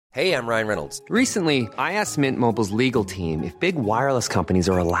Hey, I'm Ryan Reynolds. Recently, I asked Mint Mobile's legal team if big wireless companies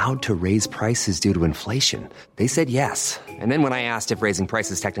are allowed to raise prices due to inflation. They said yes. And then when I asked if raising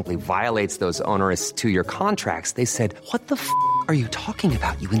prices technically violates those onerous two-year contracts, they said, "What the f*** are you talking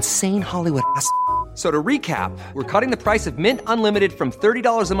about, you insane Hollywood ass?" So to recap, we're cutting the price of Mint Unlimited from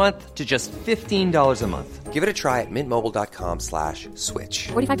 $30 a month to just $15 a month. Give it a try at mintmobile.com/switch.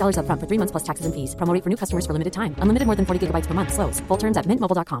 $45 up front for 3 months plus taxes and fees. Promo rate for new customers for limited time. Unlimited more than 40 gigabytes per month. Slows full terms at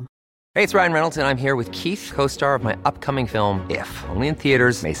mintmobile.com. Hey, it's Ryan Reynolds, and I'm here with Keith, co-star of my upcoming film, If, only in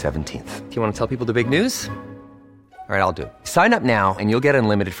theaters May 17th. Do you want to tell people the big news? All right, I'll do it. Sign up now and you'll get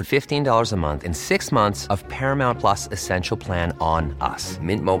unlimited for $15 a month and 6 months of Paramount Plus Essential Plan on us.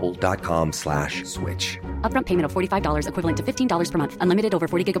 mintmobile.com/switch. Upfront payment of $45 equivalent to $15 per month. Unlimited over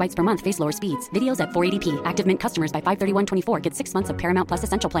 40 gigabytes per month. Face lower speeds. Videos at 480p. Active Mint customers by 531.24 get 6 months of Paramount Plus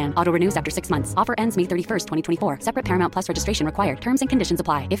Essential Plan. Auto renews after 6 months. Offer ends May 31st, 2024. Separate Paramount Plus registration required. Terms and conditions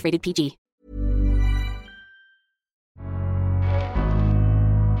apply if rated PG.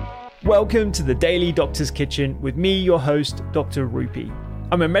 Welcome to the Daily Doctor's Kitchen with me, your host, Dr. Rupy.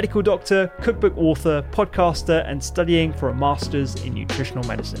 I'm a medical doctor, cookbook author, podcaster, and studying for a master's in nutritional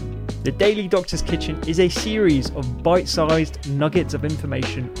medicine. The Daily Doctor's Kitchen is a series of bite-sized nuggets of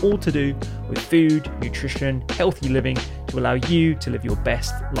information, all to do with food, nutrition, healthy living, to allow you to live your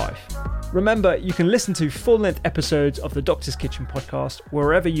best life. Remember, you can listen to full-length episodes of the Doctor's Kitchen podcast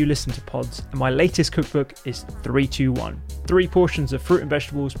wherever you listen to pods, and my latest cookbook is 321. 3 portions of fruit and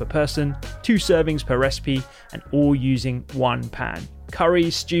vegetables per person, 2 servings per recipe, and all using 1 pan.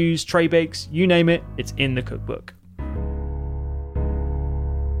 Curries, stews, tray bakes, you name it, it's in the cookbook.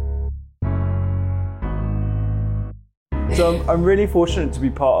 So I'm really fortunate to be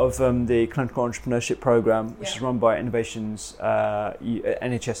part of the Clinical Entrepreneurship Program, which is run by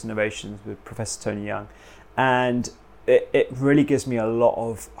NHS Innovations with Professor Tony Young. And it really gives me a lot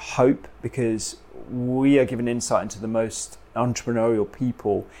of hope because we are given insight into the most entrepreneurial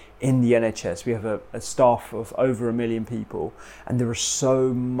people in the NHS. We have a staff of over 1 million people, and there is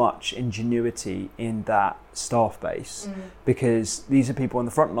so much ingenuity in that staff base because these are people on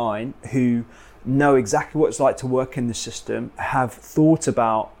the front line who know exactly what it's like to work in the system, have thought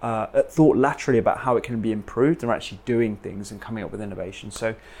laterally about how it can be improved, and are actually doing things and coming up with innovation.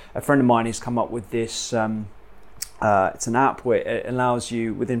 So a friend of mine has come up with this, it's an app where it allows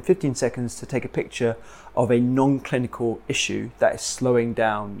you within 15 seconds to take a picture of a non-clinical issue that is slowing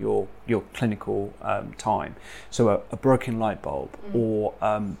down your clinical time. So a broken light bulb or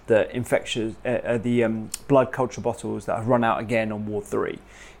the blood culture bottles that have run out again on ward 3.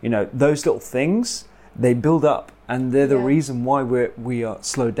 You know, those little things, they build up, and they're the reason why we are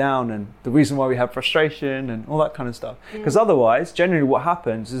slowed down, and the reason why we have frustration and all that kind of stuff. Because otherwise, generally what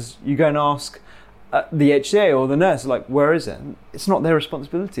happens is you go and ask the HCA or the nurse, like, where is it? And it's not their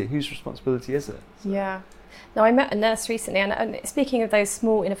responsibility. Whose responsibility is it? So. Yeah. Now, I met a nurse recently, and speaking of those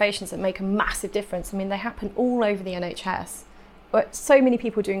small innovations that make a massive difference, I mean, they happen all over the NHS. But so many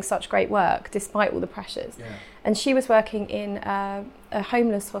people doing such great work despite all the pressures. Yeah. And she was working in a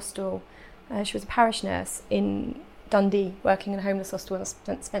homeless hostel. She was a parish nurse in Dundee, working in a homeless hostel, and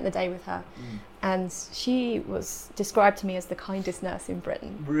spent the day with her. And she was described to me as the kindest nurse in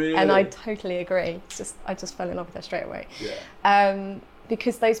Britain. Really? And I totally agree. I just fell in love with her straight away. Yeah.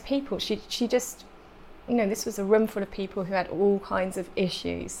 Because those people, she just, you know, this was a room full of people who had all kinds of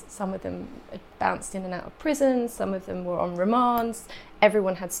issues. Some of them had bounced in and out of prison, some of them were on remands,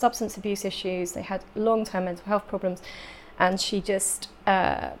 everyone had substance abuse issues, they had long-term mental health problems. And she just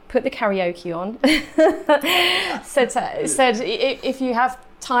put the karaoke on, said if you have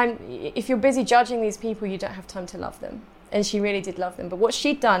time, if you're busy judging these people, you don't have time to love them. And she really did love them. But what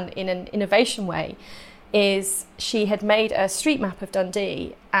she'd done in an innovation way is she had made a street map of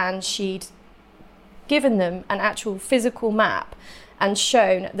Dundee, and she'd given them an actual physical map and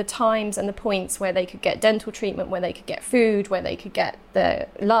shown the times and the points where they could get dental treatment, where they could get food, where they could get the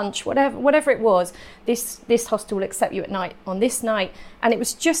lunch, whatever it was. This hostel will accept you at night on this night. And it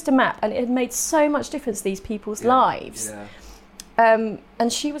was just a map, and it had made so much difference to these people's lives. Yeah.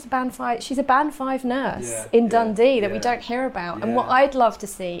 And she was she's a band 5 nurse in Dundee that we don't hear about. Yeah. And what I'd love to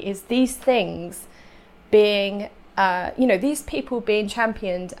see is these things being, these people being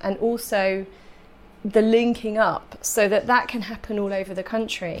championed, and also the linking up so that can happen all over the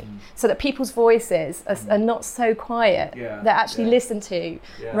country, so that people's voices are not so quiet, they're actually listened to,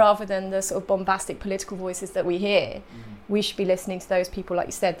 rather than the sort of bombastic political voices that we hear. We should be listening to those people, like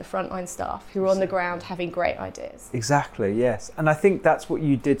you said, the frontline staff who are on the ground having great ideas. Exactly, yes. And I think that's what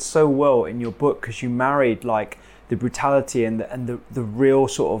you did so well in your book, because you married like the brutality and the real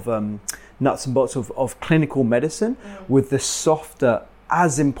sort of nuts and bolts of clinical medicine with the softer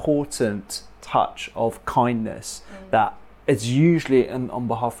as important touch of kindness that it's usually on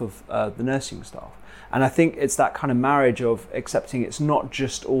behalf of the nursing staff. And I think it's that kind of marriage of accepting it's not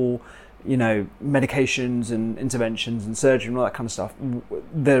just all, medications and interventions and surgery and all that kind of stuff.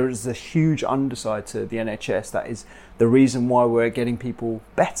 There is a huge underside to the NHS that is the reason why we're getting people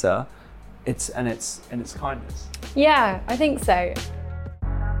better. It's kindness. Yeah, I think so.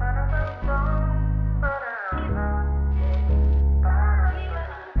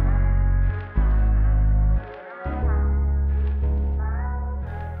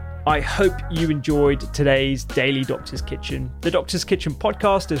 I hope you enjoyed today's Daily Doctor's Kitchen. The Doctor's Kitchen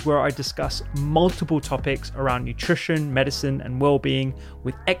podcast is where I discuss multiple topics around nutrition, medicine, and well-being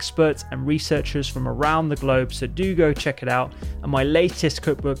with experts and researchers from around the globe, so do go check it out. And my latest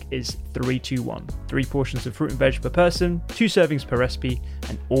cookbook is 321, 3 portions of fruit and veg per person, 2 servings per recipe,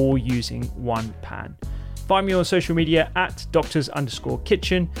 and all using 1 pan. Find me on social media at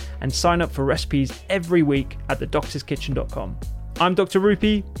doctors_kitchen and sign up for recipes every week at thedoctorskitchen.com. I'm Dr.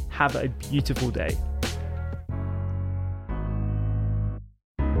 Rupy. Have a beautiful day.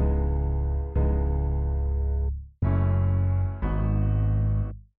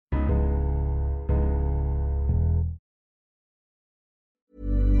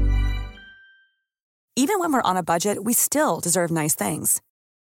 Even when we're on a budget, we still deserve nice things.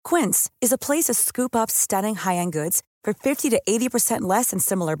 Quince is a place to scoop up stunning high-end goods for 50 to 80% less than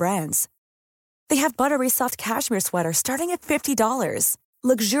similar brands. They have buttery soft cashmere sweaters starting at $50,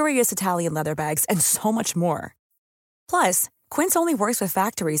 luxurious Italian leather bags, and so much more. Plus, Quince only works with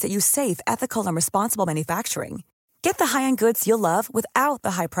factories that use safe, ethical, and responsible manufacturing. Get the high-end goods you'll love without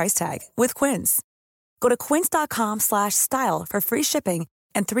the high price tag with Quince. Go to quince.com/style for free shipping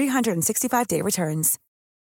and 365-day returns.